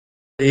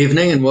Good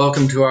evening and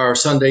welcome to our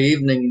Sunday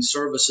evening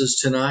services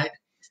tonight.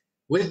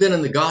 We've been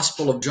in the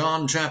Gospel of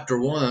John chapter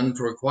 1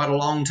 for quite a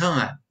long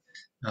time.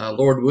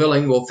 Lord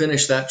willing, we'll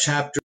finish that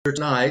chapter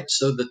tonight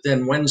so that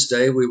then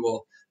Wednesday we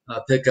will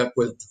pick up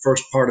with the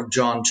first part of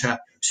John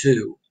chapter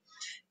 2.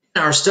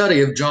 In our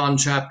study of John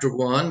chapter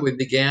 1, we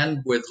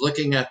began with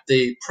looking at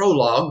the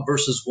prologue,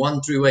 verses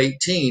 1 through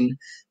 18.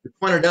 We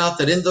pointed out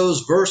that in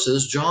those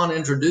verses, John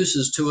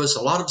introduces to us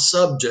a lot of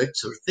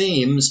subjects or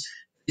themes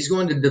he's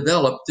going to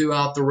develop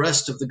throughout the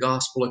rest of the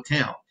gospel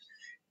account.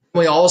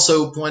 We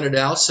also pointed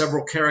out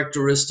several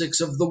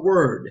characteristics of the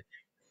Word. It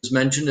was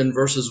mentioned in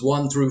verses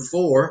 1 through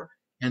 4,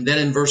 and then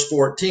in verse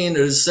 14 it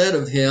is said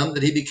of him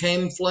that he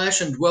became flesh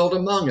and dwelt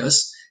among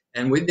us,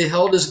 and we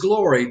beheld his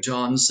glory,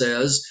 John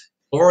says,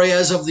 glory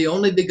as of the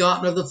only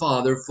begotten of the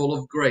Father, full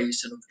of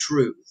grace and of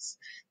truth.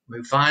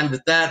 We find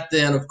that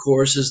then, of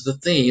course, is the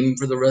theme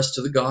for the rest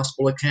of the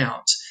gospel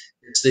accounts.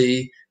 It's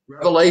the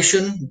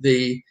revelation,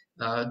 the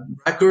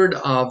record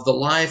of the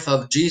life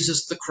of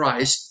Jesus the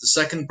Christ, the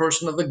second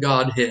person of the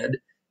Godhead,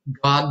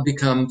 God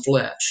become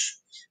flesh.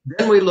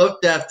 Then we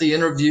looked at the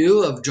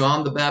interview of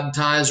John the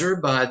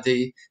Baptizer by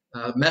the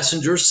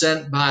messenger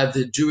sent by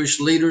the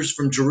Jewish leaders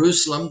from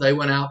Jerusalem. They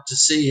went out to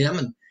see him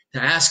and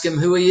to ask him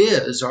who he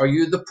is. Are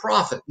you the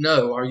prophet?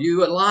 No. Are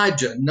you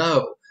Elijah?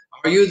 No.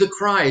 Are you the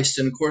Christ?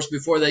 And of course,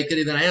 before they could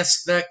even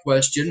ask that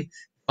question,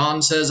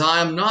 John says,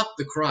 I am not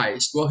the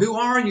Christ. Well, who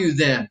are you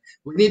then?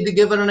 We need to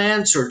give an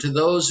answer to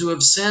those who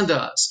have sent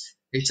us.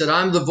 He said,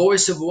 I'm the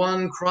voice of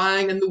one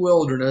crying in the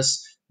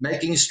wilderness,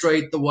 making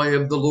straight the way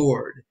of the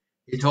Lord.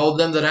 He told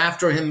them that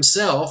after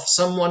himself,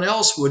 someone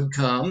else would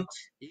come,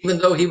 even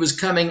though he was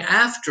coming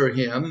after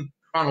him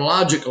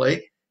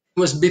chronologically,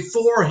 he was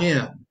before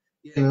him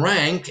in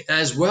rank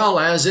as well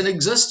as in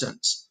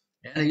existence.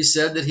 And he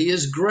said that he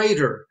is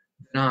greater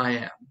than I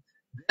am.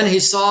 Then he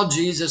saw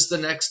Jesus the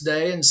next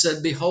day and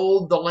said,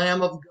 behold, the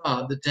Lamb of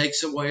God that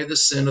takes away the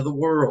sin of the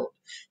world.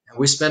 And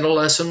we spent a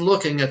lesson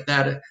looking at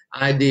that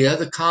idea,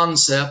 the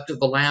concept of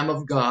the Lamb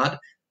of God,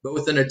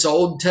 both in its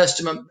Old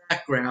Testament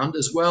background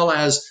as well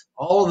as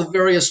all the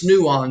various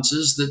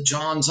nuances that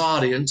John's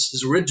audience,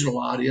 his original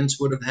audience,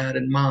 would have had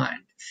in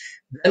mind.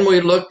 Then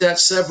we looked at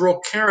several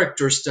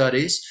character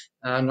studies,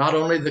 not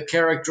only the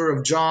character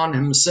of John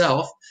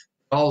himself,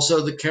 but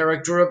also the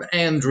character of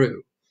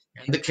Andrew,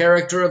 and the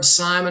character of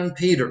Simon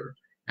Peter,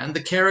 and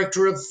the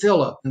character of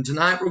Philip. And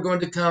tonight we're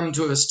going to come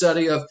to a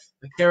study of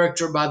a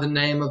character by the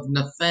name of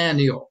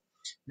Nathanael.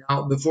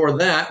 Now, before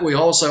that, we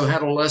also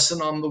had a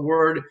lesson on the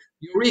word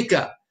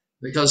eureka,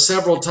 because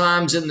several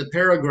times in the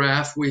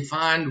paragraph we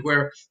find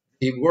where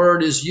the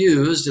word is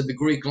used in the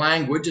Greek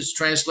language, it's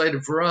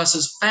translated for us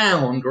as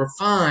found or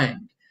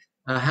find.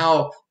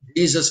 How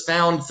Jesus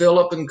found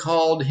Philip and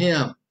called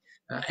him.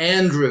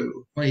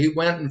 Andrew, when he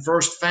went and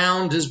first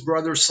found his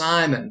brother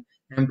Simon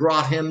and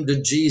brought him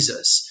to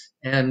Jesus.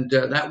 And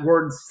that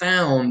word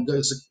found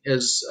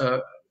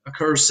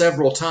occurs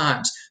several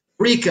times.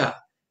 Eureka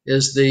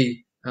is the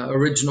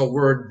original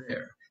word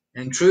there.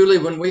 And truly,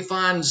 when we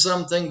find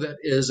something that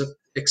is of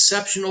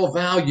exceptional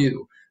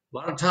value, a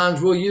lot of times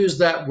we'll use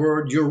that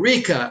word,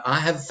 eureka, I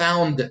have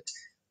found it.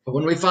 But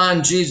when we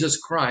find Jesus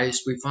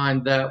Christ, we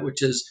find that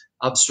which is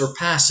of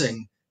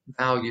surpassing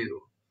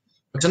value.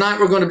 But tonight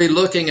we're going to be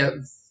looking at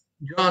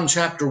John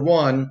chapter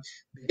 1,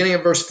 beginning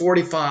at verse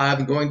 45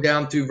 and going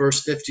down through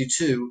verse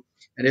 52,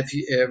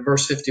 and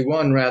verse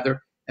 51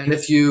 rather. And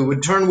if you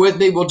would turn with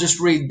me, we'll just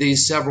read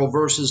these several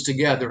verses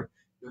together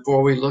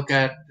before we look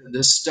at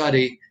this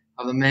study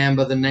of a man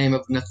by the name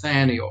of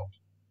Nathanael.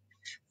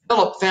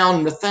 Philip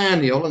found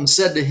Nathanael and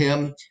said to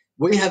him,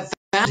 we have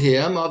found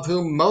him of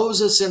whom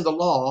Moses in the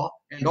law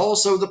and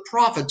also the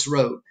prophets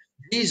wrote,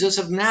 Jesus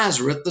of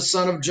Nazareth, the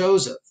son of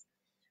Joseph.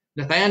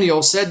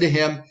 Nathanael said to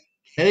him,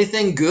 can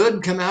anything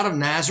good come out of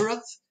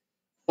Nazareth?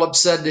 Philip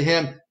said to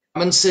him,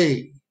 come and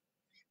see.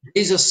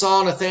 Jesus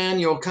saw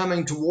Nathanael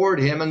coming toward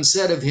him and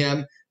said of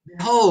him,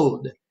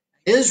 behold, an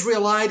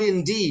Israelite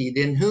indeed,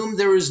 in whom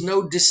there is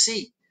no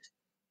deceit.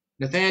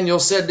 Nathanael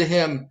said to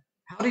him,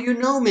 how do you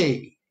know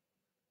me?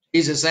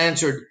 Jesus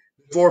answered,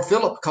 before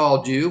Philip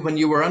called you, when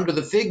you were under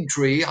the fig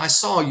tree, I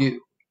saw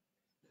you.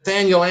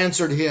 Nathanael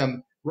answered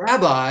him,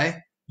 Rabbi,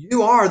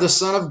 you are the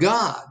Son of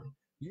God.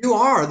 You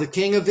are the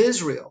King of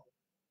Israel.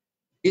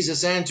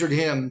 Jesus answered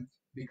him,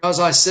 because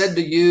I said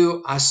to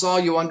you, I saw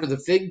you under the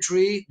fig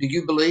tree, do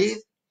you believe?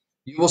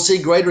 You will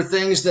see greater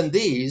things than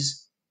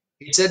these.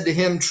 He said to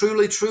him,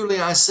 truly, truly,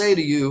 I say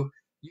to you,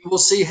 you will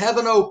see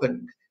heaven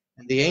opened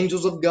and the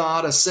angels of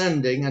God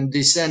ascending and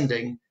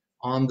descending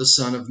on the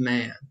Son of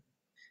Man.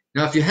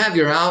 Now, if you have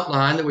your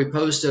outline that we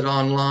posted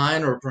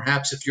online, or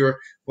perhaps if you're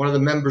one of the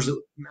members of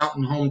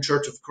Mountain Home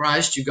Church of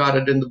Christ, you got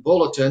it in the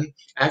bulletin.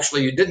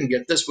 Actually, you didn't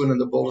get this one in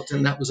the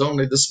bulletin. That was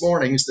only this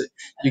morning's that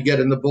you get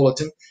in the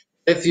bulletin.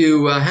 If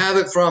you have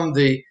it from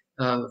the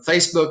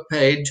Facebook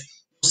page,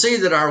 you'll see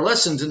that our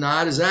lesson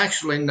tonight is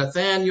actually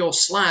Nathanael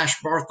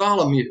 /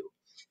 Bartholomew.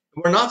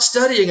 We're not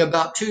studying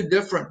about two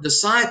different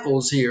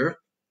disciples here,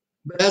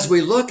 but as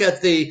we look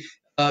at the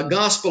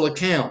gospel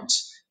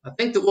accounts, I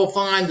think that we'll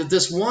find that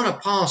this one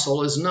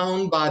apostle is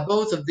known by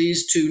both of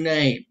these two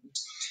names.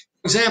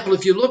 For example,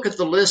 if you look at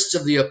the lists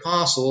of the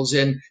apostles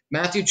in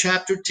Matthew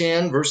chapter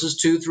 10, verses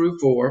 2 through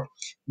 4,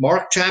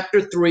 Mark chapter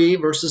 3,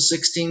 verses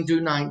 16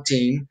 through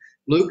 19,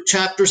 Luke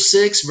chapter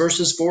 6,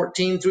 verses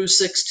 14 through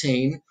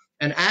 16,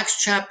 and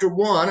Acts chapter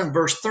 1 and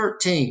verse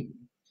 13,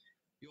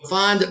 you'll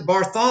find that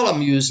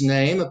Bartholomew's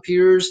name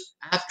appears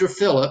after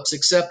Philip's,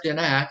 except in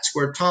Acts,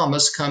 where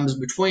Thomas comes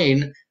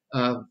between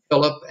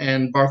Philip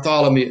and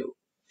Bartholomew.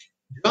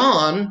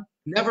 John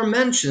never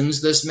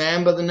mentions this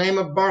man by the name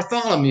of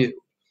Bartholomew.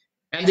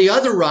 And the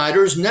other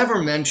writers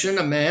never mention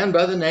a man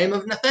by the name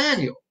of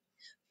Nathanael.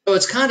 So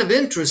it's kind of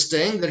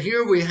interesting that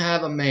here we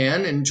have a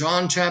man in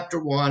John chapter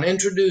 1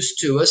 introduced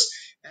to us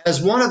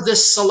as one of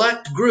this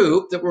select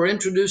group that we're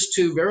introduced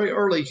to very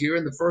early here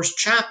in the first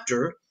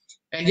chapter,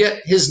 and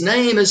yet his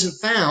name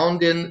isn't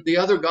found in the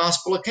other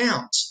gospel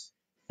accounts.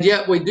 And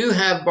yet we do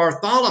have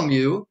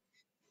Bartholomew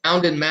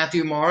found in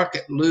Matthew, Mark,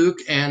 Luke,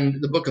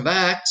 and the book of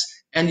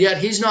Acts, and yet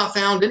he's not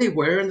found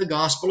anywhere in the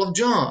Gospel of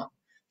John.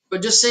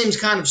 It just seems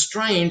kind of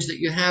strange that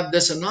you have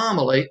this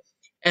anomaly,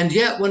 and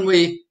yet when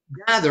we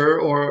gather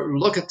or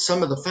look at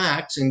some of the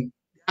facts and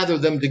gather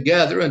them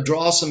together and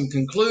draw some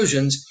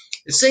conclusions,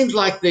 it seems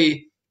like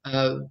the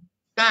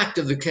fact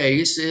of the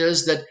case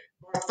is that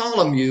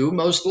Bartholomew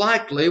most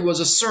likely was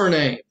a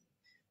surname.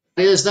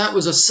 That is, that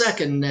was a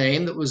second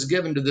name that was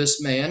given to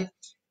this man,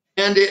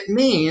 and it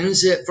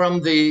means,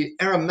 from the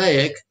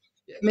Aramaic,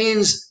 it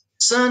means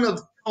son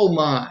of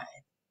Tholmai.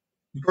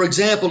 For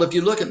example, if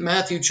you look at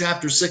Matthew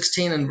chapter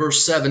 16 and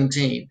verse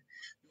 17,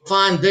 you'll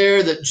find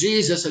there that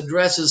Jesus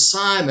addresses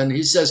Simon.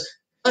 He says,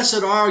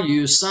 "Blessed are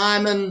you,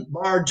 Simon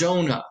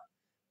Bar-Jonah."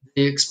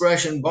 The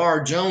expression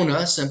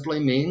Bar-Jonah simply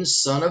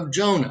means son of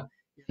Jonah.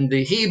 In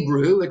the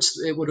Hebrew,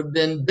 it would have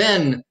been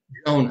Ben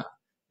Jonah.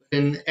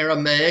 In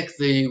Aramaic,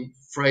 the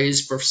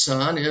phrase for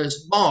son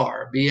is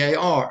Bar,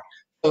 B-A-R.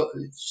 So,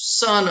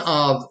 son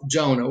of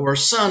Jonah or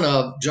son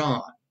of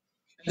John.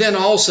 Then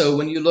also,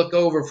 when you look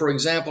over, for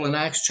example, in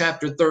Acts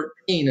chapter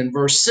 13 and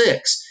verse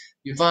 6,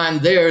 you find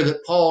there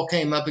that Paul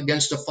came up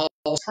against a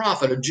false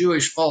prophet, a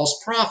Jewish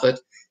false prophet,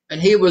 and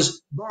he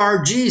was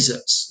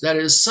Bar-Jesus, that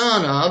is,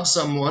 son of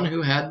someone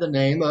who had the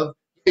name of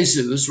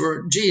Jesus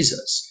or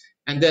Jesus.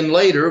 And then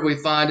later we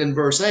find in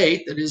verse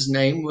 8 that his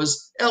name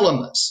was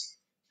Elymas.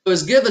 So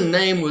his given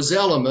name was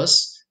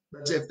Elymas,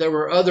 but if there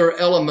were other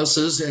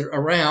Elymases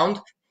around,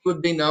 it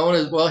would be known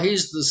as, well,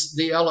 he's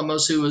the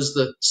Elymas who is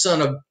the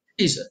son of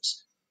Jesus.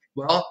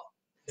 Well,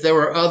 if there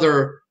were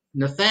other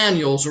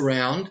Nathanaels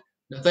around,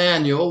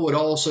 Nathanael would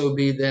also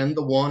be then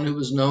the one who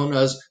was known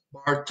as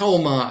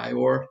Bar-Tholmai,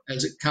 or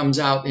as it comes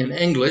out in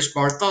English,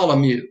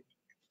 Bartholomew.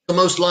 So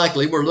most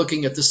likely we're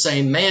looking at the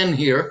same man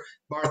here,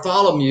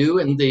 Bartholomew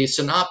in the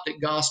Synoptic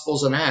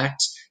Gospels and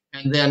Acts,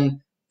 and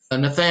then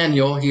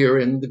Nathanael here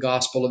in the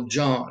Gospel of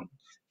John.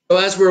 So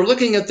as we're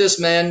looking at this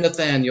man,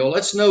 Nathanael,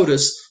 let's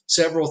notice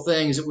several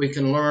things that we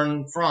can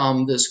learn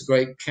from this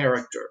great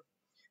character.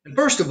 And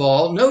first of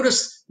all,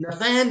 notice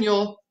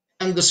Nathanael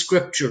and the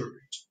Scriptures.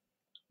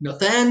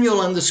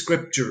 Nathanael and the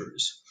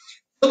Scriptures.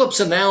 Philip's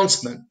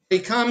announcement, he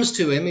comes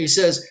to him, he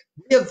says,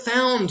 "We have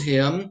found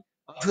him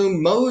of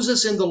whom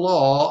Moses in the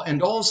law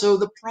and also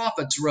the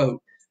prophets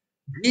wrote,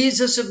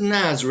 Jesus of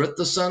Nazareth,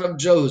 the son of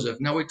Joseph."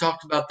 Now, we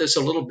talked about this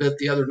a little bit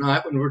the other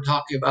night when we were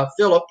talking about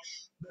Philip,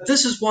 but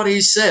this is what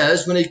he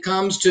says when he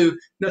comes to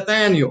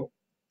Nathanael.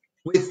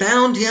 "We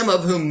found him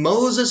of whom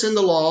Moses in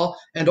the law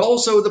and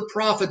also the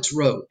prophets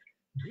wrote,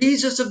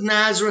 Jesus of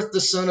Nazareth, the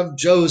son of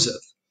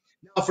Joseph."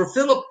 Now, for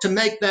Philip to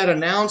make that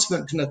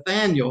announcement to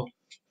Nathanael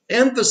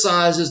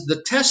emphasizes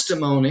the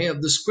testimony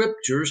of the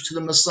Scriptures to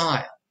the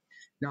Messiah.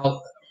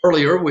 Now,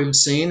 earlier we've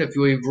seen, if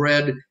we've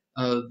read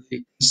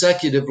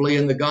consecutively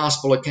in the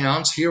Gospel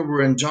accounts, here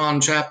we're in John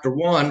chapter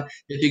 1.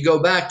 If you go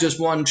back just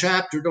one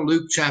chapter to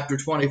Luke chapter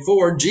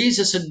 24,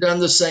 Jesus had done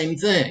the same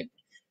thing.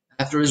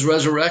 After his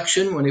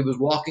resurrection, when he was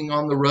walking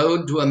on the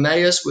road to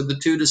Emmaus with the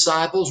two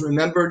disciples,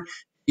 remembered,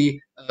 he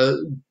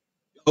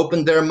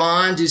opened their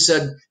minds. He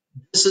said,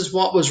 "This is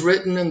what was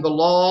written in the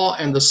law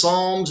and the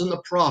Psalms and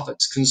the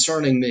prophets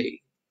concerning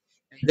me."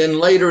 And then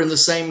later in the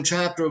same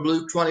chapter of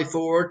Luke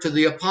 24, to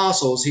the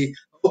apostles, he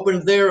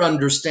opened their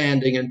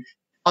understanding and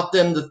taught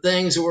them the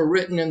things that were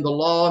written in the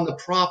law and the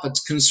prophets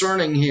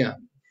concerning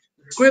him.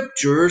 The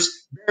Scriptures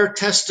bear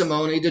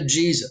testimony to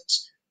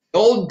Jesus. The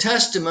Old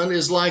Testament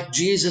is like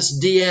Jesus'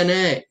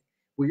 DNA.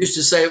 We used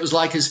to say it was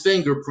like his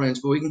fingerprints,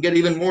 but we can get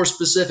even more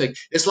specific.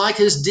 It's like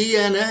his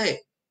DNA.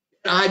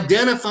 It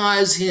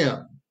identifies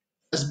him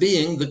as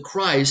being the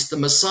Christ, the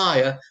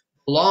Messiah,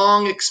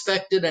 long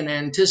expected and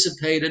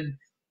anticipated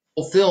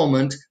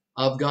fulfillment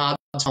of God's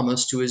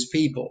promise to his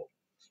people.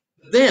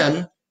 But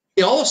then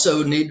we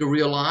also need to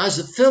realize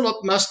that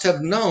Philip must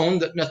have known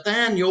that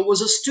Nathanael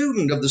was a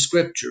student of the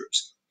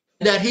Scriptures,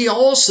 that he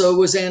also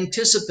was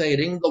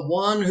anticipating the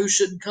one who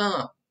should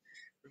come.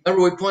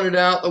 Remember, we pointed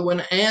out that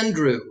when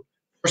Andrew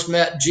first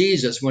met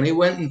Jesus, when he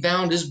went and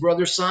found his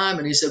brother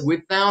Simon, he said,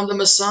 "We found the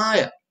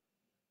Messiah."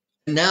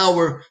 And now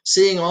we're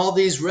seeing all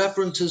these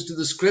references to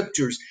the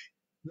Scriptures.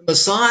 The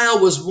Messiah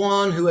was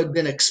one who had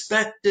been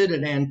expected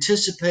and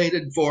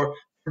anticipated for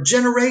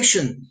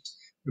generations.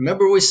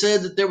 Remember, we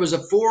said that there was a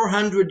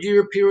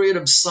 400-year period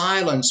of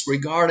silence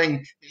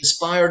regarding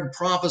inspired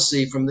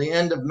prophecy from the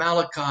end of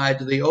Malachi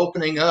to the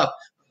opening up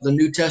of the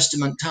New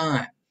Testament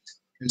time.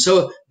 And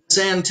so this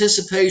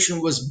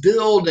anticipation was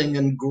building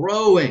and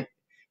growing.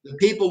 The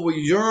people were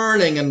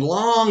yearning and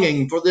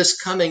longing for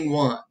this coming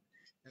one.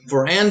 And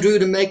for Andrew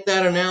to make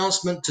that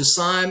announcement to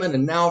Simon,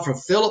 and now for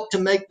Philip to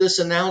make this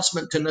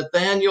announcement to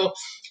Nathanael,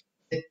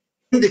 it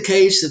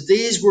indicates that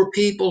these were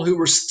people who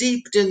were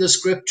steeped in the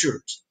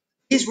scriptures.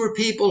 These were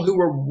people who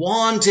were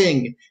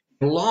wanting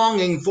and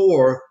longing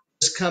for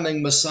this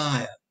coming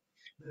Messiah.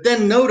 But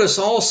then notice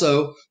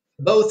also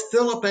both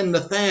Philip and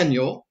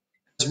Nathanael,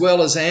 as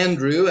well as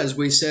Andrew, as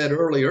we said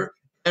earlier,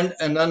 and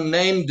an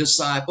unnamed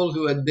disciple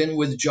who had been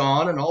with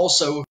John and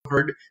also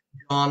heard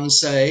John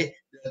say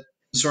that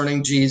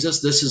concerning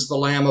Jesus, this is the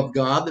Lamb of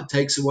God that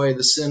takes away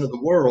the sin of the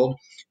world.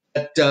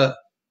 That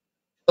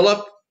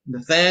Philip,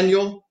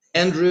 Nathanael,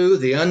 Andrew,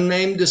 the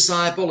unnamed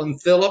disciple, and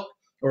Philip,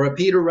 or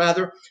Peter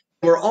rather,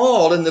 were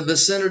all in the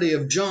vicinity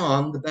of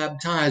John the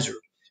Baptizer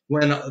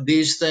when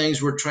these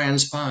things were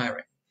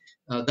transpiring.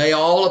 They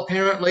all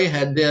apparently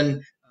had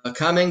been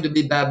coming to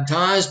be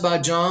baptized by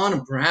John,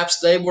 and perhaps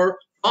they were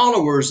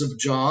followers of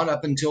John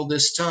up until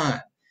this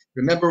time.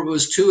 Remember, it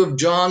was two of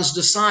John's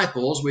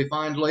disciples. We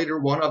find later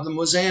one of them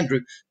was Andrew.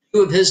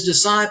 Two of his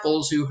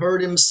disciples who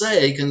heard him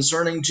say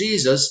concerning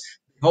Jesus,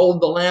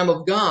 behold the Lamb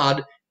of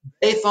God.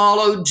 They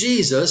followed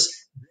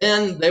Jesus.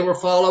 Then they were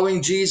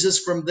following Jesus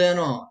from then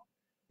on.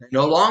 They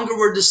no longer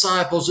were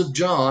disciples of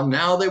John.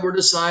 Now they were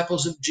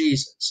disciples of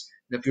Jesus.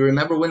 And if you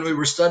remember when we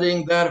were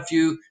studying that a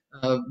few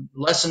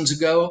lessons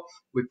ago,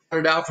 we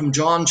pointed out from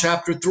John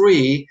chapter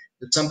 3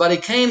 that somebody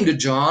came to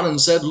John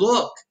and said,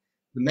 look,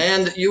 the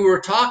man that you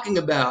were talking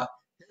about,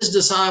 his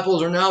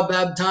disciples are now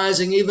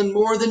baptizing even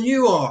more than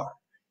you are.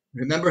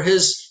 Remember,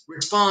 his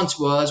response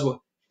was,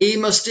 well, he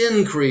must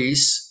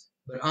increase,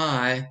 but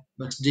I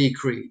must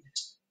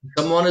decrease.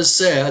 Someone has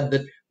said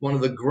that one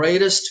of the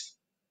greatest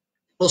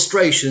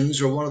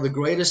illustrations or one of the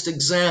greatest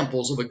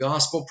examples of a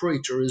gospel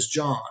preacher is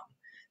John,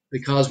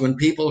 because when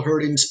people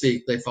heard him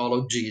speak, they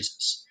followed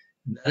Jesus.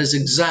 And that is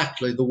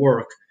exactly the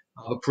work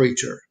of a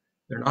preacher.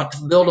 They're not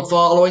to build a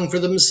following for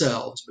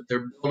themselves, but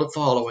they're build a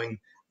following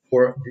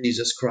for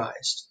Jesus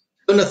Christ.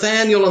 So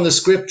Nathanael in the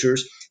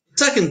scriptures.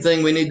 The second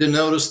thing we need to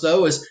notice,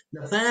 though, is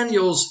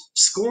Nathanael's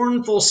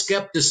scornful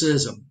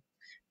skepticism.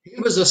 He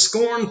was a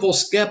scornful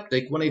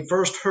skeptic when he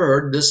first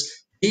heard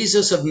this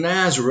Jesus of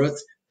Nazareth,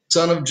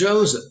 son of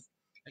Joseph.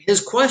 His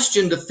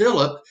question to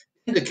Philip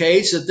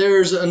indicates that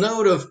there's a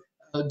note of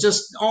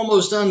just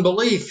almost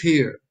unbelief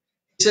here.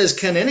 He says,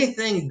 can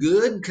anything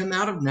good come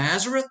out of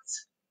Nazareth?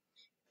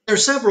 There are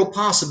several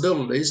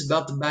possibilities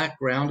about the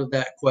background of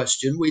that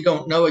question. We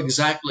don't know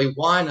exactly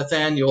why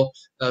Nathanael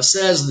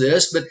says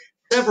this, but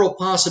several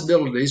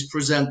possibilities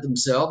present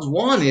themselves.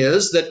 One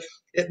is that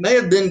it may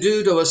have been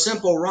due to a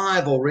simple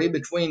rivalry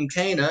between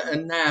Cana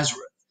and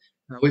Nazareth.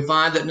 We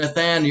find that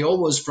Nathanael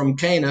was from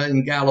Cana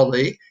in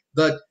Galilee,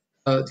 but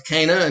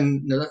Cana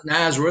and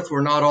Nazareth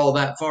were not all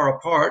that far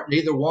apart.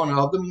 Neither one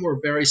of them were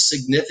very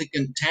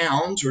significant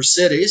towns or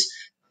cities.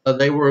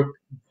 They were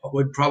what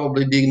would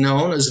probably be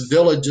known as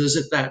villages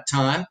at that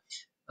time.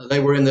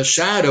 They were in the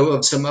shadow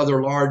of some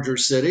other larger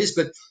cities,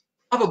 but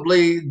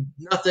probably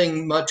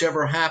nothing much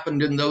ever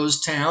happened in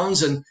those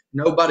towns, and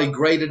nobody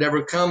great had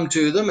ever come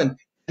to them, and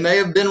they may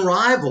have been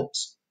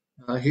rivals.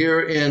 Here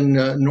in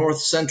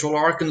north central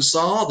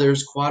Arkansas,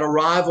 there's quite a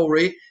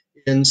rivalry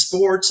in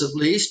sports, at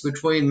least,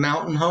 between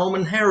Mountain Home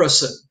and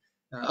Harrison.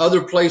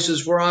 Other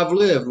places where I've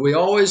lived, we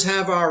always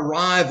have our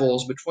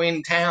rivals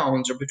between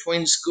towns or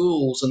between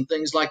schools and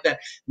things like that.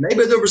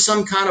 Maybe there was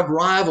some kind of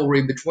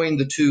rivalry between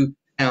the two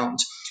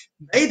towns.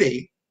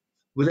 Maybe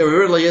there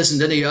really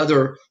isn't any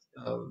other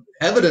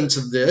evidence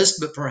of this,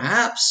 but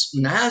perhaps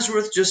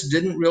Nazareth just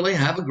didn't really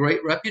have a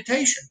great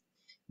reputation.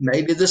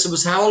 Maybe this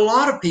was how a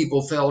lot of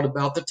people felt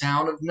about the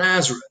town of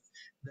Nazareth,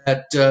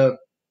 that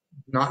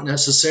not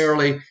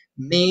necessarily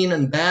mean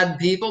and bad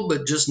people,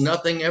 but just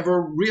nothing ever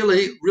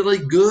really, really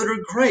good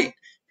or great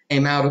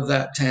came out of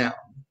that town.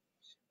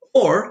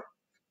 Or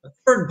a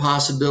third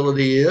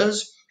possibility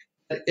is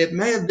that it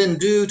may have been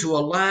due to a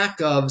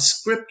lack of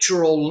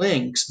scriptural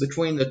links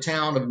between the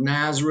town of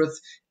Nazareth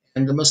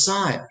and the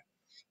Messiah.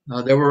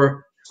 There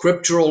were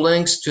scriptural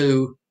links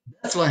to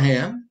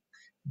Bethlehem.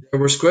 There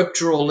were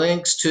scriptural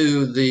links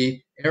to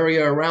the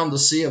area around the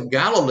Sea of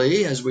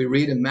Galilee, as we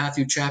read in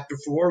Matthew chapter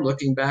 4,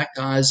 looking back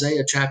to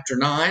Isaiah chapter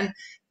 9.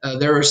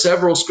 There are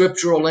several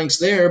scriptural links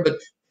there, but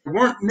there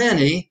weren't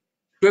many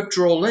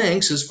scriptural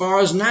links as far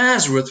as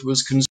Nazareth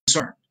was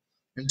concerned.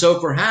 And so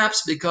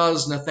perhaps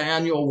because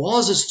Nathanael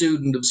was a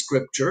student of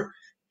Scripture,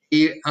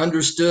 he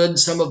understood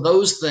some of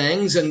those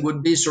things and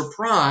would be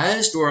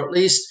surprised, or at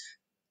least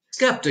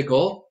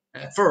skeptical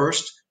at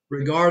first,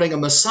 regarding a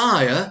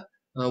Messiah,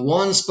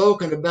 one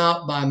spoken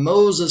about by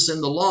Moses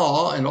in the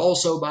law and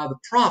also by the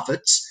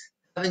prophets,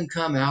 having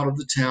come out of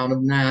the town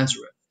of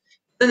Nazareth.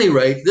 At any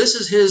rate, this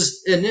is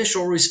his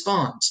initial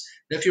response.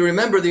 If you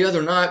remember the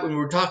other night when we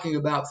were talking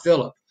about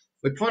Philip,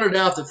 we pointed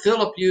out that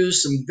Philip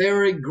used some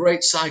very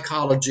great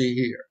psychology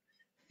here.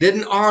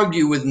 Didn't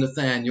argue with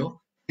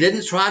Nathanael,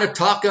 didn't try to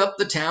talk up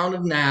the town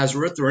of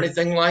Nazareth or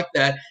anything like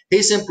that.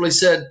 He simply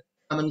said,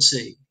 come and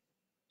see.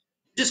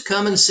 Just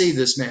come and see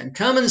this man.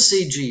 Come and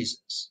see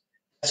Jesus.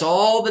 That's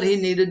all that he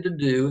needed to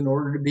do in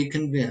order to be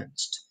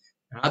convinced.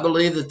 And I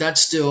believe that that's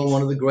still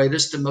one of the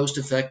greatest and most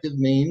effective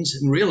means,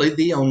 and really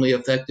the only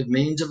effective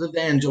means of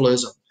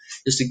evangelism,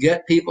 is to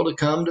get people to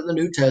come to the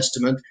New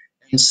Testament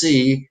and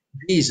see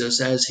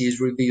Jesus as he's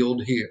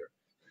revealed here.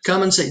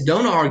 Come and see.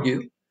 Don't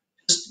argue.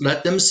 Just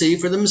let them see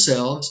for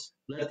themselves.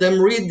 Let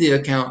them read the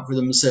account for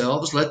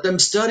themselves. Let them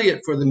study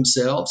it for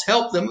themselves.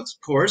 Help them, of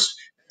course,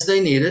 as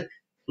they need it.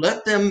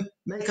 Let them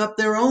make up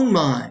their own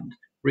mind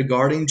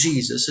regarding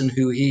Jesus and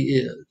who he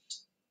is.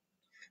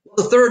 Well,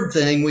 the third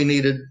thing we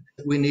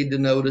need to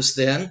notice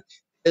then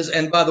is,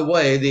 and by the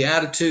way, the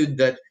attitude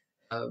that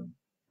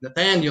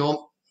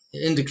Nathanael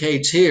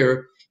indicates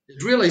here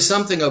is really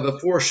something of a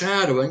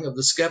foreshadowing of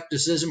the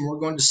skepticism we're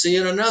going to see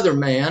in another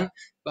man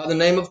by the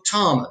name of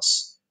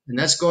Thomas. And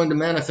that's going to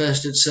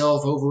manifest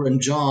itself over in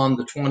John,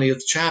 the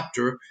 20th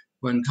chapter,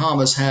 when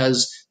Thomas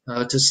has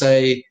to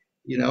say,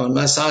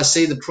 unless I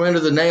see the print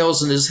of the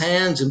nails in his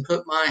hands and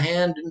put my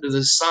hand into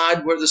the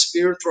side where the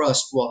spear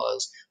thrust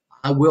was,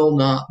 I will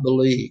not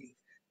believe.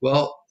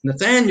 Well,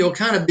 Nathanael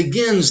kind of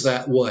begins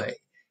that way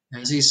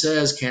as he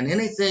says, can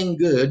anything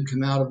good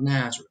come out of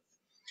Nazareth?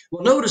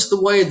 Well, notice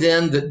the way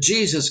then that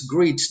Jesus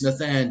greets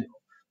Nathanael.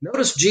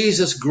 Notice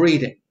Jesus'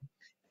 greeting.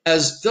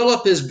 As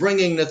Philip is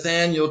bringing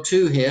Nathanael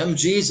to him,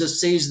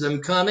 Jesus sees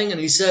them coming and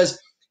he says,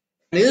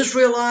 an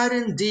Israelite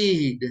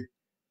indeed,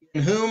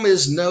 in whom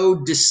is no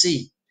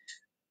deceit.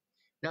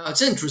 Now,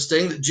 it's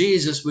interesting that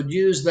Jesus would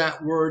use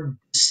that word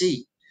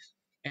deceit,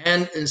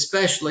 and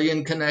especially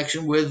in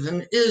connection with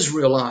an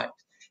Israelite.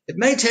 It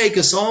may take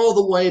us all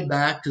the way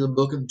back to the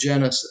book of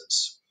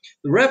Genesis.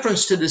 The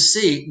reference to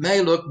deceit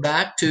may look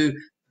back to the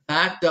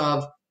fact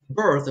of the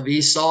birth of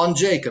Esau and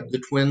Jacob,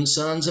 the twin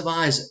sons of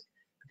Isaac.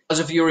 Because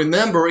if you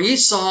remember,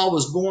 Esau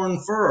was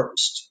born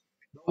first.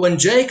 When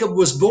Jacob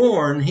was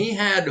born, he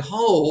had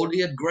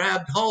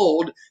grabbed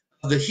hold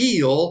of the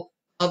heel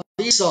of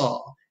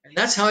Esau. And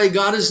that's how he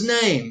got his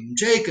name,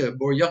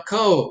 Jacob or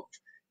Yaakov.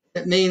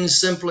 It means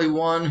simply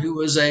one who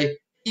was a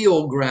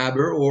heel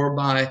grabber, or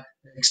by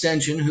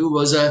extension, who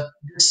was a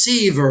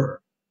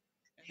deceiver.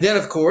 Then,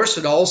 of course,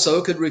 it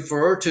also could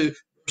refer to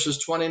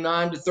verses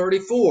 29 to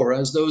 34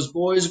 as those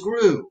boys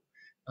grew.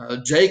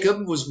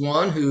 Jacob was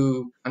one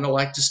who kind of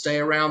liked to stay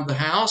around the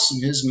house,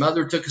 and his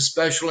mother took a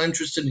special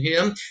interest in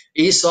him.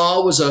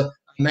 Esau was a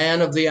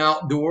man of the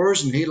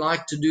outdoors, and he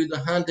liked to do the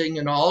hunting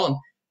and all. And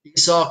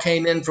Esau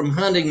came in from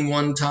hunting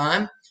one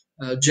time.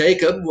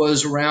 Jacob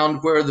was around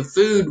where the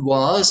food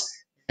was,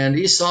 and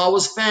Esau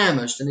was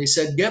famished. And he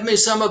said, "Give me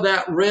some of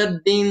that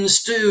red bean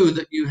stew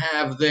that you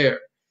have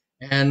there."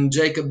 And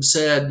Jacob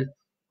said,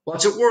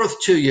 "What's it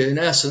worth to you?" in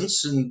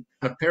essence, and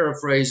kind of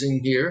paraphrasing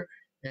here.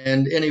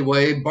 And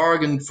anyway,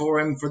 bargained for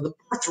him for the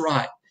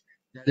birthright.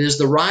 That is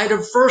the right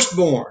of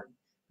firstborn.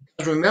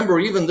 Because remember,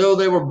 even though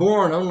they were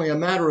born only a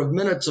matter of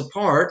minutes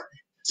apart,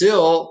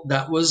 still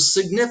that was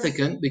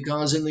significant,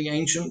 because in the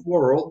ancient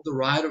world, the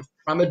right of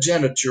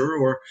primogeniture,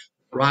 or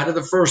the right of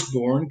the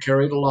firstborn,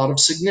 carried a lot of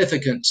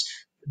significance.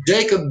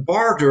 Jacob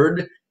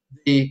bartered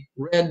the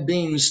red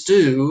bean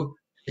stew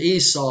to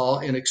Esau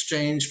in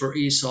exchange for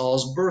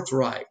Esau's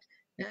birthright,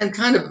 and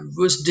kind of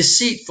was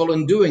deceitful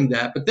in doing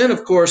that. But then,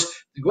 of course,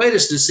 the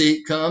greatest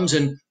deceit comes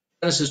in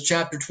Genesis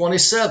chapter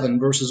 27,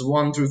 verses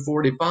 1 through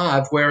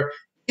 45, where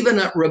even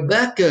at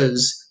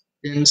Rebekah's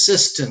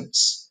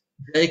insistence,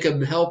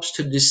 Jacob helps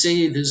to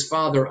deceive his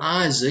father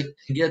Isaac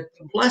to get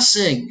the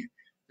blessing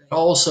that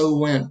also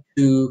went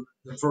to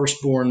the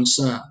firstborn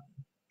son.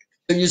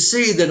 So you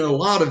see that in a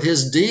lot of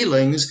his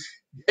dealings,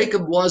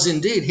 Jacob was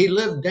indeed, he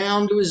lived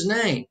down to his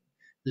name.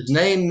 His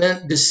name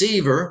meant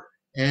deceiver,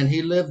 and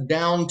he lived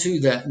down to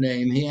that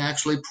name. He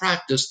actually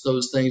practiced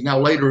those things. Now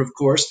later, of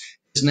course,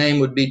 his name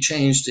would be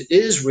changed to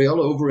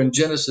Israel over in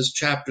Genesis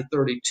chapter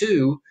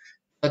 32,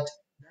 but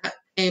that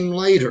came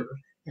later.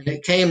 And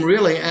it came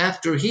really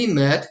after he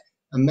met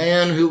a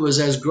man who was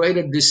as great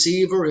a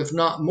deceiver, if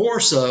not more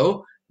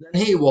so,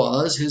 than he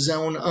was, his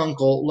own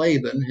uncle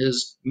Laban,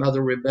 his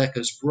mother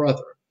Rebekah's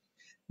brother.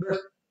 But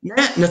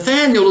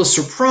Nathanael is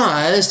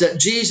surprised at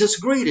Jesus'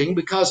 greeting,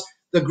 because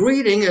the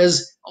greeting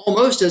is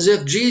almost as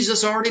if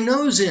Jesus already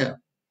knows him.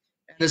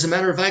 And as a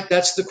matter of fact,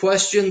 that's the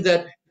question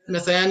that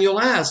Nathanael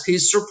asked.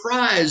 He's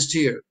surprised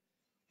here.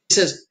 He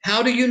says,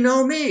 "How do you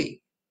know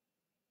me?"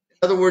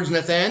 In other words,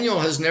 Nathanael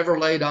has never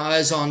laid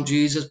eyes on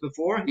Jesus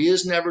before. He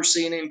has never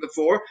seen him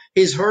before.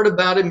 He's heard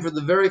about him for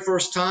the very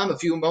first time a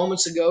few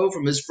moments ago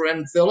from his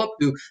friend Philip,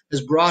 who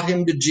has brought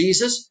him to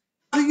Jesus.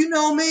 "How do you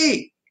know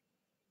me?"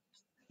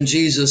 And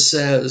Jesus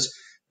says,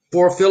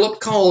 "Before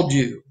Philip called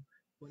you,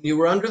 when you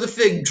were under the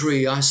fig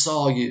tree, I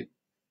saw you."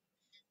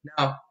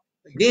 Now,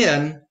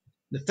 again,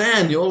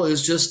 Nathanael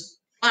is just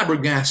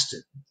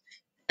flabbergasted.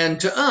 And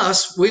to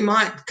us, we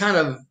might kind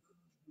of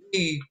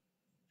be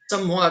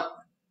somewhat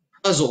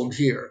puzzled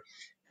here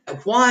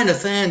at why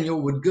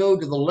Nathanael would go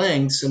to the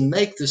lengths and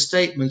make the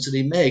statements that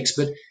he makes.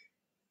 But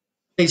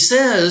he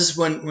says,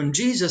 when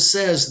Jesus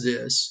says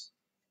this,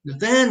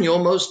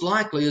 Nathanael most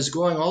likely is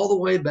going all the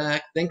way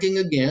back, thinking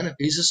again, if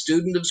he's a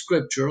student of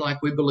Scripture,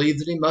 like we believe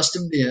that he must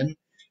have been,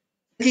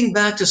 thinking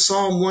back to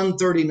Psalm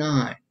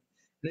 139.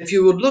 And if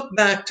you would look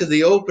back to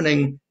the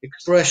opening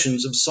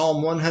expressions of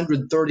Psalm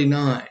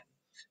 139,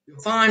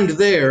 you'll find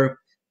there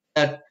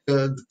that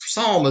the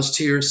psalmist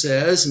here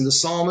says, and the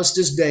psalmist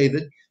is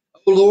David,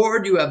 O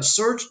Lord, you have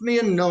searched me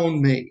and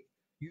known me.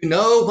 You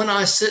know when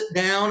I sit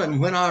down and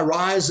when I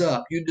rise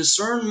up. You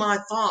discern my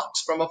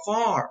thoughts from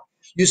afar.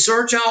 You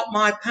search out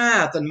my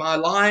path and my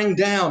lying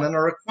down and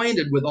are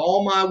acquainted with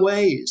all my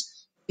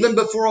ways. Even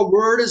before a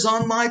word is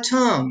on my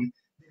tongue,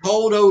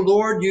 behold, O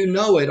Lord, you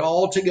know it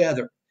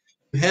altogether.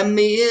 You hem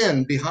me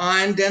in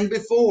behind and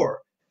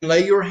before, and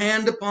lay your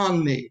hand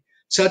upon me.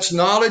 Such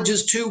knowledge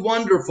is too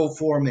wonderful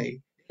for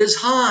me. It is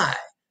high.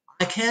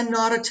 I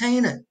cannot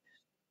attain it.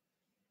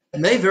 It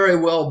may very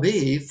well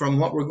be, from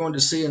what we're going to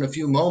see in a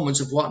few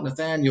moments of what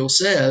Nathanael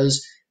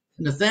says,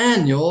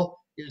 Nathanael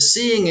is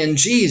seeing in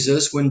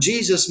Jesus, when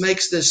Jesus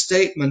makes this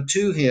statement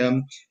to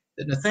him,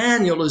 that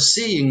Nathanael is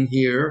seeing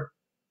here,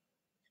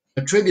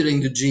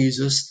 attributing to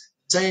Jesus,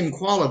 the same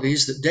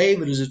qualities that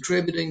David is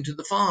attributing to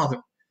the Father,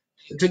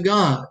 to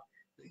God.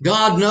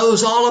 God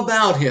knows all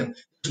about him.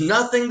 There's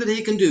nothing that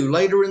he can do.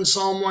 Later in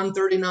Psalm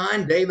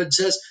 139, David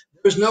says,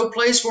 there's no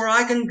place where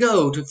I can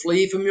go to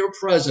flee from your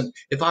presence.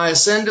 If I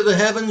ascend to the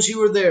heavens,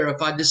 you are there. If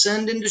I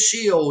descend into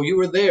Sheol, you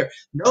are there.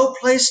 No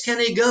place can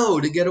he go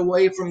to get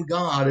away from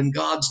God and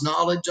God's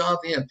knowledge of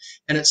him.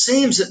 And it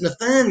seems that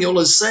Nathanael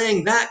is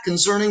saying that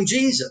concerning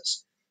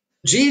Jesus.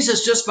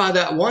 Jesus, just by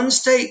that one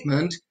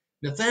statement,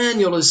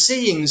 Nathanael is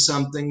seeing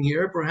something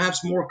here,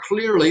 perhaps more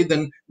clearly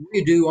than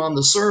we do on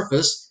the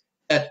surface,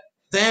 that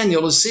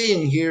Nathanael is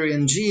seeing here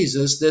in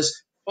Jesus this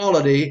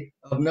quality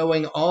of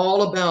knowing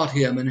all about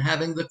him and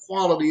having the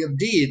quality of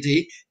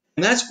deity.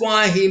 And that's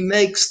why he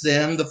makes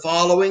then the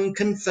following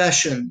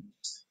confession.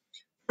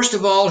 First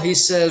of all, he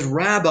says,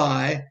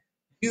 Rabbi,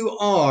 you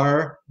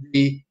are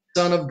the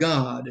Son of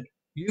God.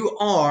 You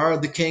are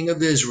the King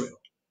of Israel.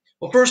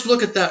 Well, first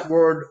look at that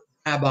word,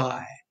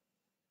 Rabbi.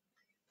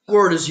 The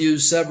word is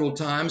used several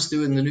times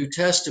through in the New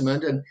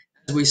Testament, and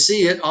as we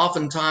see it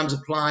oftentimes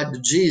applied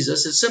to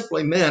Jesus, it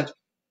simply meant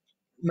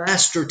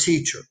master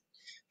teacher.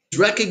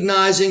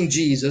 Recognizing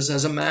Jesus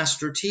as a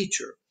master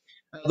teacher.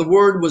 The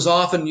word was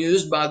often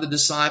used by the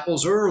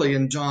disciples early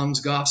in John's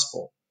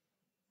gospel.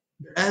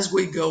 As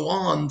we go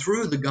on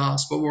through the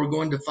gospel, we're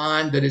going to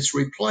find that it's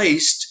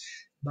replaced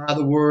by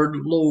the word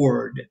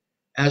Lord,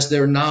 as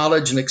their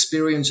knowledge and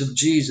experience of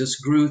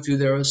Jesus grew through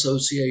their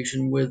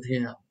association with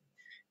him.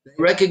 They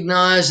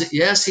recognize that,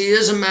 yes, he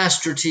is a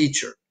master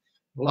teacher.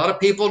 A lot of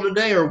people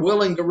today are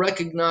willing to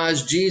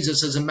recognize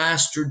Jesus as a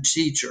master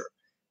teacher.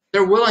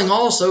 They're willing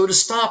also to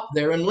stop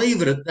there and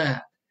leave it at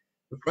that.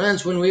 But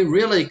friends, when we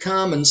really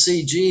come and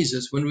see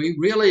Jesus, when we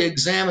really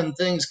examine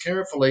things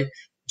carefully,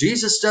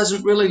 Jesus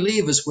doesn't really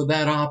leave us with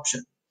that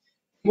option.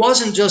 He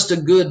wasn't just a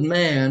good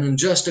man and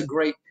just a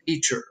great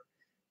teacher.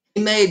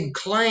 He made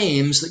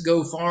claims that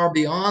go far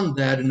beyond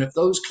that, and if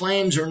those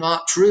claims are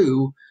not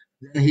true,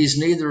 then he's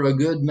neither a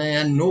good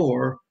man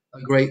nor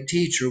a great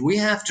teacher. We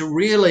have to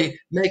really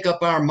make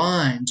up our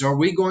minds. Are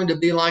we going to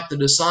be like the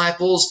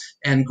disciples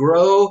and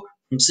grow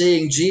from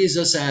seeing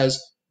Jesus as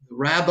the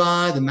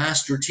rabbi, the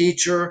master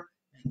teacher,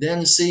 and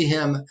then see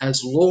him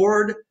as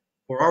Lord?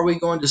 Or are we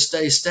going to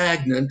stay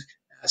stagnant,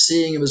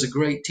 seeing him as a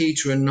great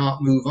teacher and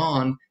not move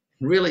on?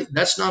 And really,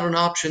 that's not an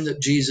option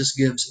that Jesus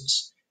gives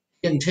us.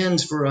 He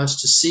intends for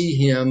us to see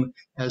him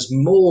as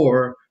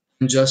more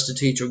than just a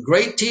teacher.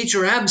 Great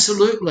teacher,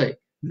 absolutely.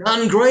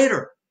 None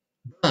greater.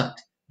 But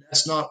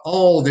that's not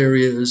all there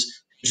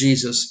is to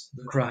Jesus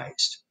the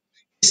Christ.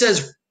 He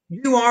says,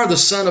 you are the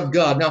Son of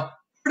God. Now,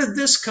 where did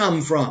this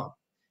come from?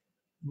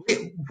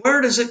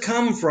 Where does it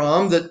come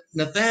from that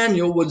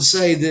Nathanael would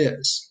say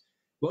this?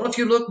 Well, if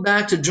you look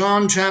back to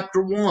John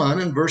chapter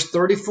 1 and verse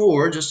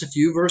 34, just a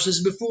few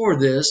verses before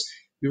this,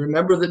 you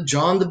remember that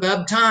John the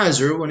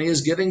Baptizer, when he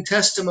is giving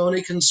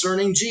testimony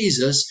concerning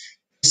Jesus,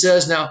 he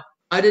says, now,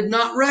 I did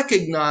not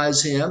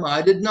recognize him,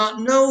 I did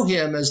not know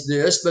him as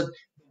this, but the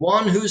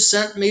one who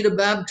sent me to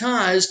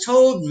baptize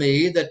told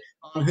me that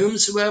on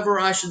whomsoever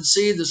I should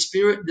see the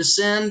Spirit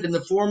descend in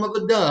the form of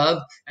a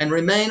dove and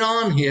remain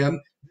on him,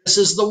 this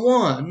is the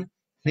one.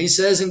 And he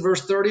says in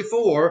verse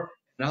 34,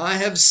 and I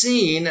have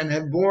seen and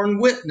have borne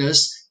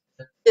witness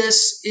that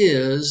this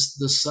is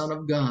the Son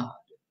of God.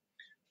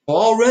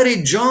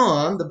 Already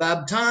John the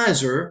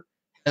Baptizer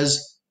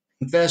has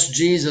confessed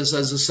Jesus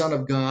as the Son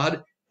of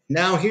God.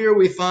 Now here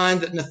we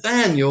find that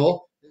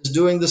Nathanael is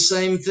doing the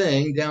same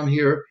thing down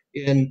here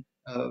in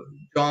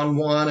John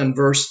 1 and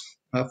verse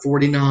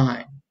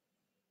 49.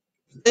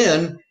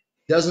 Then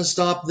he doesn't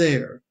stop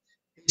there.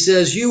 He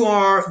says, you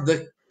are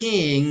the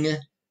King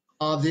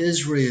of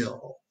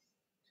Israel.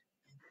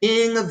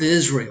 King of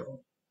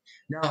Israel.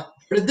 Now,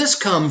 where did this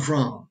come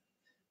from?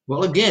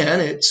 Well, again,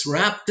 it's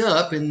wrapped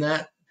up in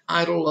that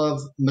title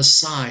of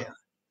Messiah.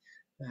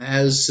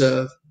 As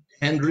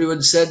Andrew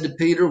had said to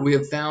Peter, we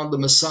have found the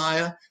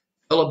Messiah.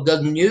 Philip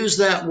doesn't use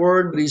that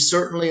word, but he's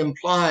certainly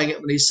implying it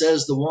when he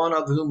says the one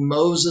of whom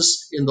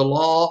Moses in the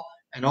law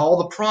and all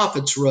the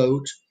prophets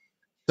wrote.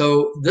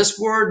 So this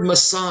word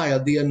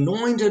Messiah, the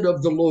anointed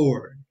of the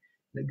Lord,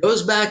 it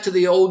goes back to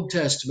the Old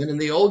Testament. In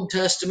the Old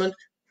Testament,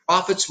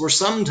 prophets were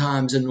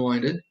sometimes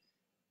anointed,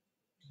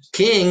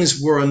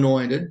 kings were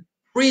anointed,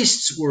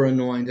 priests were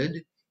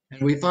anointed,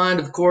 and we find,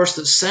 of course,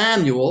 that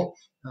Samuel,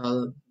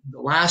 the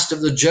last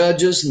of the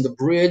judges and the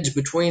bridge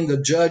between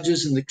the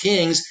judges and the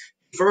kings,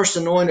 first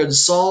anointed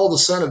Saul, the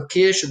son of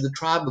Kish of the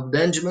tribe of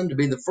Benjamin, to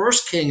be the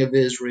first king of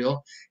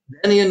Israel.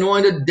 Then he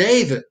anointed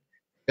David,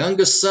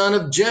 youngest son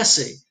of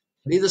Jesse,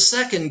 to be the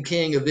second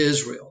king of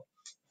Israel.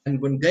 And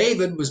when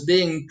David was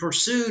being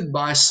pursued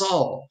by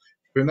Saul,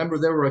 remember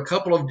there were a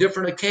couple of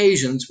different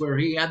occasions where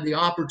he had the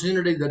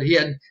opportunity that he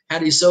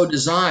had he so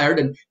desired,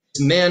 and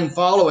his men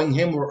following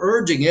him were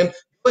urging him,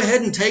 go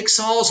ahead and take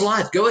Saul's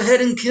life, go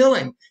ahead and kill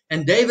him.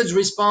 And David's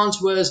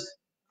response was,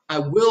 I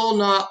will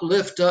not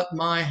lift up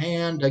my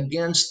hand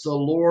against the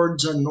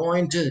Lord's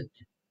anointed.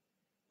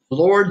 The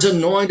Lord's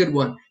anointed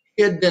one.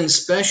 He had been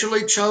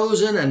specially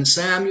chosen, and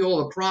Samuel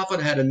the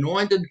prophet had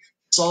anointed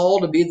Saul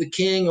to be the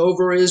king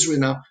over Israel.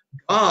 Now,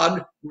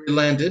 God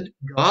relented.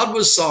 God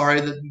was sorry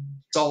that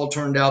Saul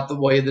turned out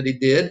the way that he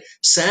did.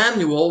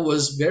 Samuel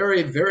was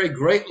very, very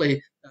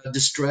greatly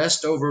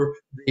distressed over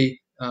the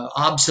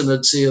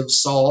obstinacy of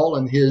Saul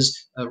and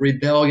his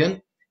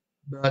rebellion.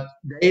 But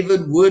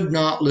David would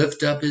not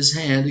lift up his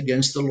hand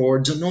against the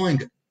Lord's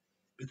anointed.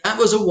 But that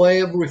was a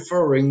way of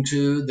referring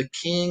to the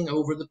king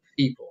over the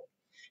people.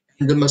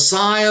 The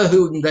Messiah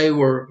whom they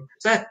were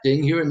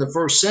expecting here in the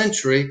first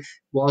century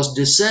was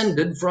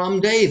descended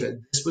from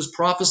David. This was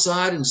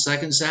prophesied in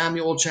 2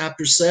 Samuel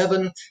chapter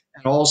 7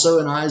 and also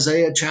in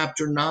Isaiah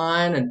chapter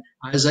 9 and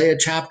Isaiah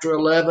chapter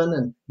 11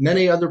 and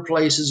many other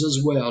places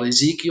as well.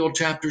 Ezekiel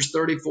chapters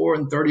 34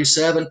 and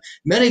 37.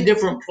 Many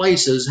different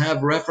places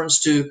have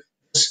reference to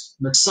this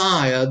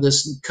Messiah,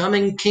 this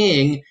coming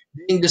king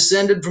being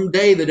descended from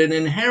David and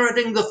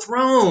inheriting the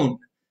throne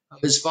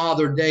of his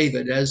father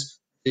David, as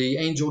the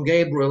angel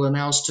Gabriel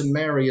announced to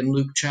Mary in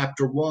Luke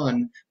chapter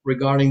 1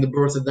 regarding the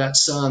birth of that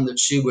son that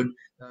she would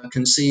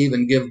conceive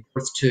and give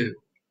birth to.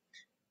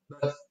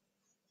 But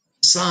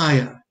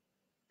Messiah,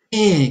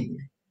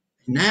 king.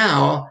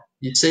 Now,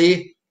 you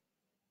see,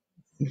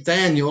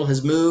 Nathanael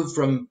has moved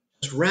from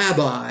just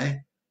rabbi,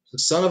 the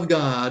son of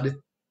God,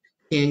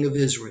 king of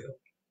Israel.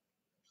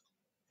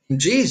 And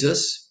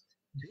Jesus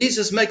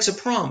makes a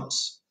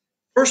promise.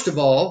 First of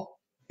all,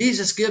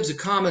 Jesus gives a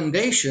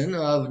commendation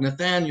of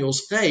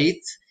Nathanael's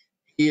faith.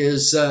 He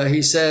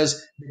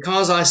says,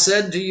 because I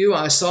said to you,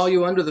 I saw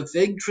you under the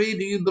fig tree,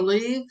 do you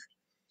believe?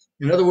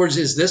 In other words,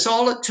 is this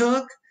all it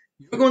took?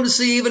 You're going to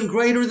see even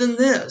greater than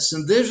this.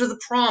 And these are the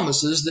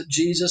promises that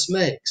Jesus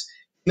makes.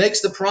 He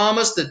makes the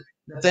promise that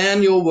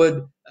Nathanael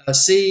would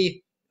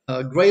see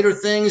greater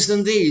things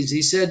than these.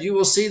 He said, you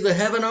will see the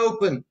heaven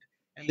open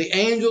and the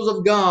angels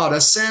of God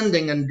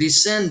ascending and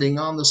descending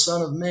on the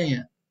Son of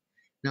Man.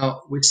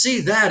 Now, we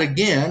see that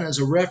again as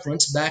a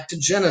reference back to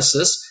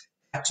Genesis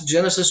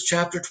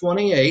chapter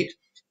 28.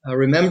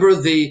 Remember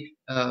the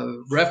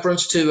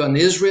reference to an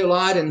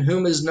Israelite in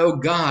whom is no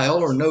guile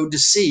or no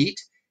deceit.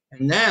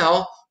 And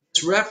now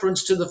it's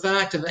reference to the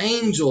fact of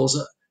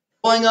angels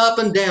going up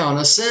and down,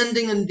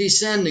 ascending and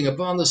descending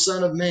upon the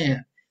Son of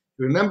Man.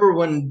 Remember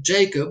when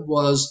Jacob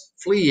was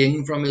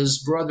fleeing from his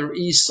brother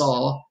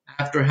Esau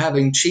after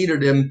having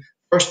cheated him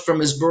first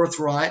from his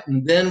birthright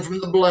and then from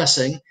the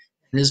blessing,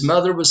 and his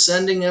mother was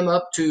sending him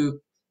up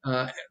to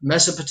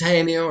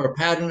Mesopotamia or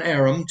Paddan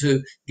Aram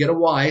to get a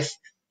wife.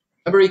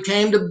 Remember, he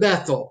came to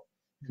Bethel,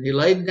 and he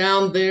laid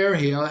down there.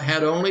 He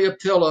had only a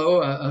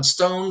pillow, a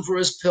stone for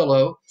his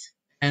pillow,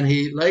 and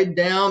he laid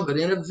down, but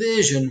in a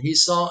vision he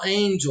saw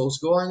angels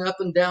going up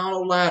and down a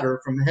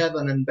ladder from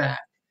heaven and back.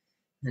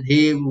 And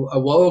he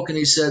awoke and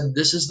he said,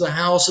 this is the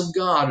house of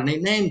God. And he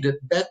named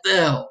it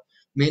Bethel,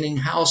 meaning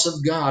house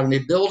of God. And he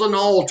built an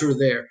altar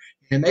there.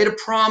 And he made a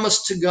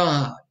promise to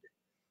God.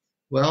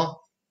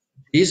 Well,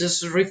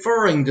 Jesus is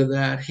referring to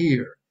that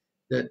here,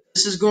 that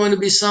this is going to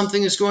be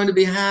something that's going to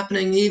be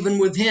happening even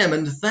with him.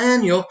 And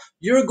Nathanael,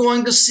 you're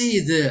going to see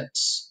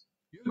this.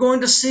 You're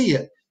going to see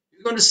it.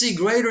 You're going to see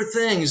greater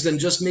things than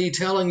just me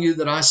telling you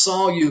that I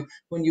saw you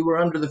when you were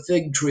under the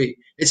fig tree.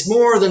 It's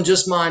more than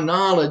just my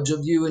knowledge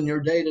of you and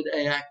your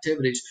day-to-day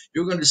activities.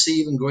 You're going to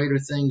see even greater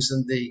things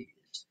than these.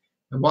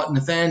 And what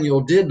Nathanael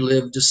did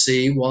live to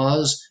see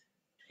was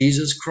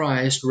Jesus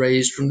Christ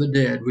raised from the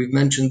dead. We've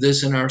mentioned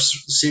this in our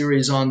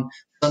series on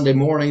Sunday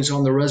mornings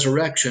on the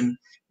resurrection.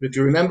 But if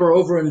you remember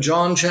over in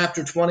John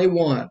chapter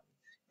 21,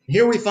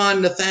 here we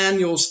find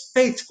Nathanael's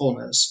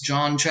faithfulness,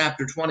 John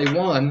chapter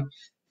 21,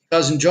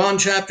 because in John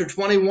chapter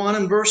 21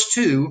 and verse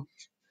 2,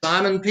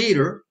 Simon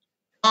Peter,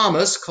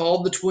 Thomas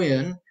called the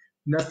twin,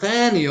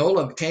 Nathanael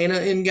of Cana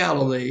in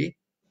Galilee,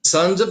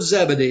 sons of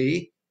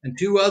Zebedee, and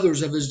two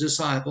others of his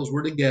disciples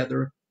were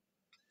together.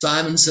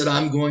 Simon said,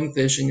 I'm going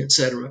fishing,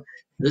 etc.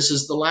 This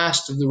is the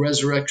last of the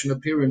resurrection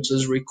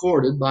appearances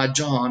recorded by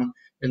John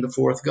in the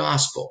fourth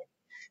gospel.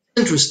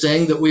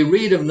 Interesting that we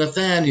read of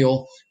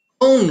Nathanael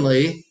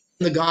only in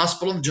the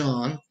Gospel of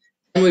John,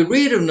 and we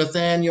read of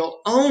Nathanael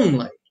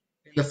only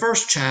in the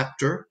first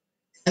chapter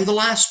and the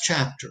last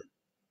chapter.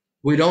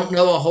 We don't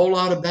know a whole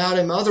lot about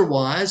him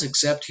otherwise,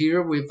 except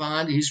here we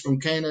find he's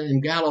from Cana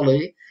in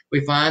Galilee.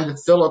 We find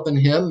that Philip and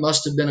him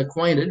must have been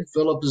acquainted.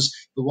 Philip is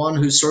the one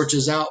who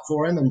searches out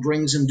for him and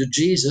brings him to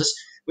Jesus.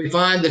 We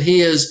find that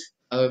he is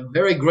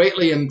very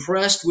greatly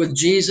impressed with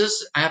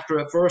Jesus after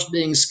at first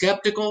being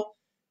skeptical,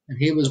 and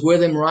he was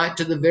with him right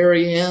to the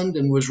very end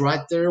and was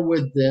right there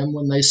with them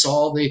when they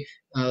saw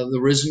the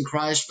risen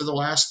Christ for the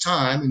last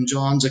time in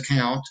John's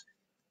account.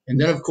 And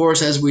then, of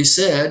course, as we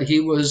said, he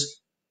was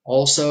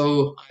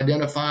also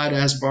identified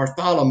as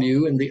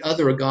Bartholomew in the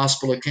other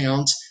gospel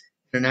accounts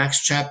in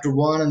Acts chapter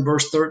 1 and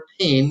verse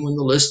 13, when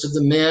the list of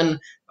the men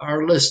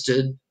are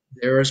listed,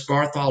 there is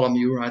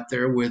Bartholomew right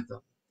there with them.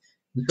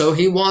 And so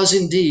he was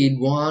indeed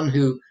one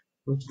who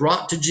was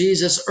brought to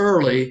Jesus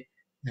early,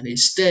 and he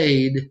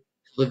stayed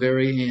till the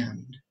very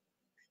end,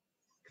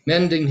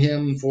 commending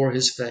him for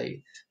his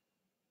faith.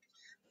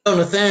 So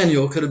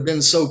Nathanael could have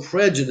been so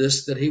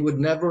prejudiced that he would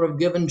never have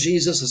given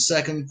Jesus a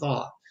second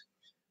thought.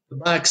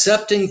 But by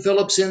accepting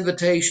Philip's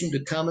invitation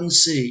to come and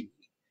see,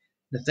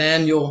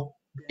 Nathanael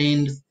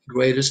gained the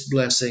greatest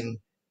blessing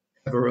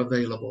ever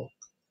available.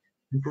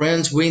 And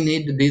friends, we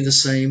need to be the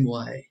same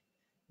way.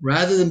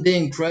 Rather than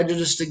being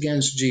prejudiced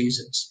against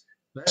Jesus,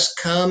 let's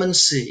come and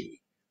see.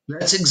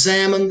 Let's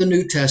examine the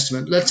New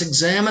Testament. Let's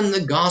examine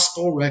the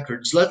gospel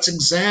records. Let's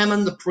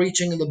examine the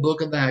preaching in the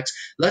book of Acts.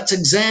 Let's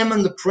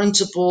examine the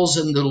principles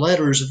and the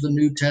letters of the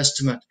New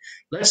Testament.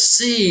 Let's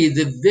see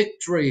the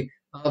victory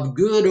of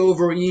good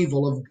over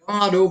evil, of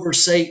God over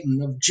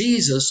Satan, of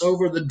Jesus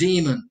over the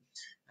demon,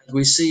 as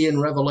we see in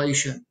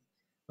Revelation.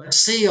 Let's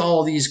see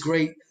all these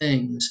great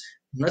things.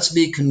 And let's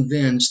be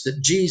convinced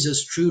that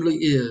Jesus truly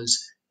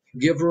is the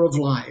giver of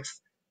life,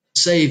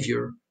 the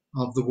Savior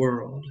of the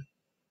world.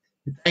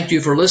 Thank you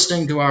for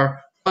listening to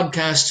our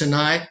podcast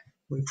tonight.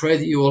 We pray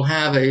that you will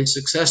have a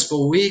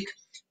successful week.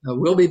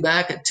 We'll be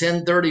back at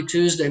 10:30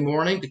 Tuesday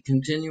morning to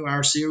continue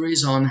our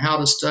series on how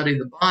to study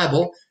the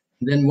Bible.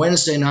 And then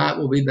Wednesday night,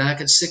 we'll be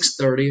back at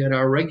 6:30 at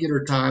our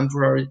regular time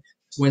for our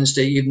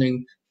Wednesday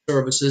evening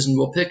services, and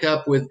we'll pick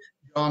up with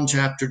John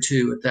chapter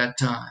 2 at that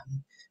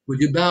time. Would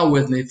you bow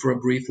with me for a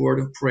brief word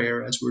of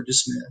prayer as we're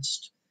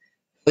dismissed?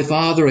 Holy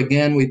Father,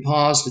 again, we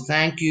pause to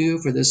thank you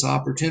for this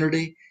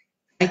opportunity.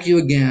 Thank you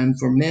again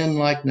for men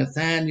like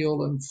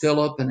Nathanael and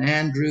Philip and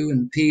Andrew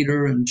and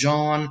Peter and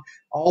John,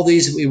 all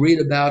these that we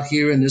read about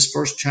here in this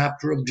first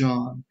chapter of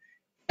John.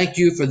 Thank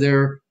you for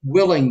their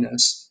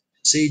willingness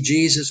to see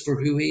Jesus for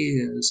who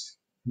he is.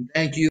 And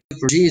thank you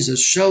for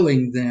Jesus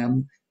showing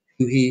them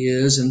who he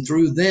is, and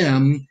through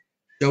them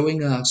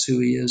showing us who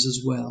he is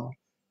as well,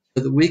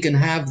 so that we can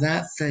have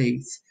that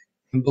faith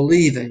and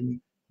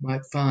believing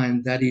might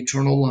find that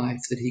eternal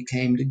life that he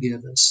came to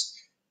give us.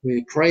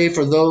 We pray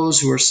for those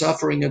who are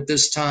suffering at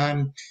this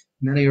time.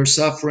 Many are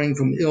suffering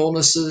from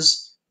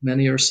illnesses.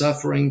 Many are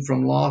suffering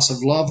from loss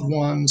of loved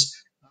ones.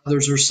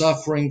 Others are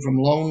suffering from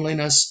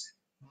loneliness.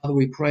 Father,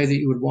 we pray that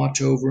you would watch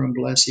over and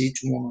bless each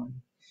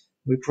one.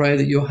 We pray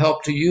that you'll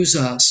help to use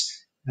us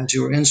as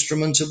your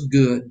instruments of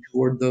good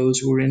toward those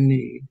who are in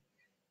need.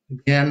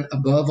 Again,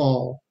 above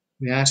all,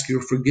 we ask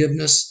your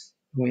forgiveness.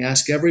 And we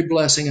ask every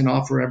blessing and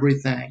offer every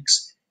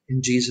thanks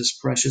in Jesus'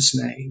 precious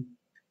name.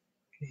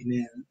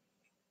 Amen.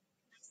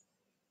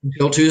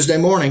 Until Tuesday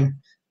morning,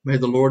 may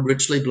the Lord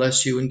richly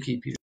bless you and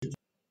keep you.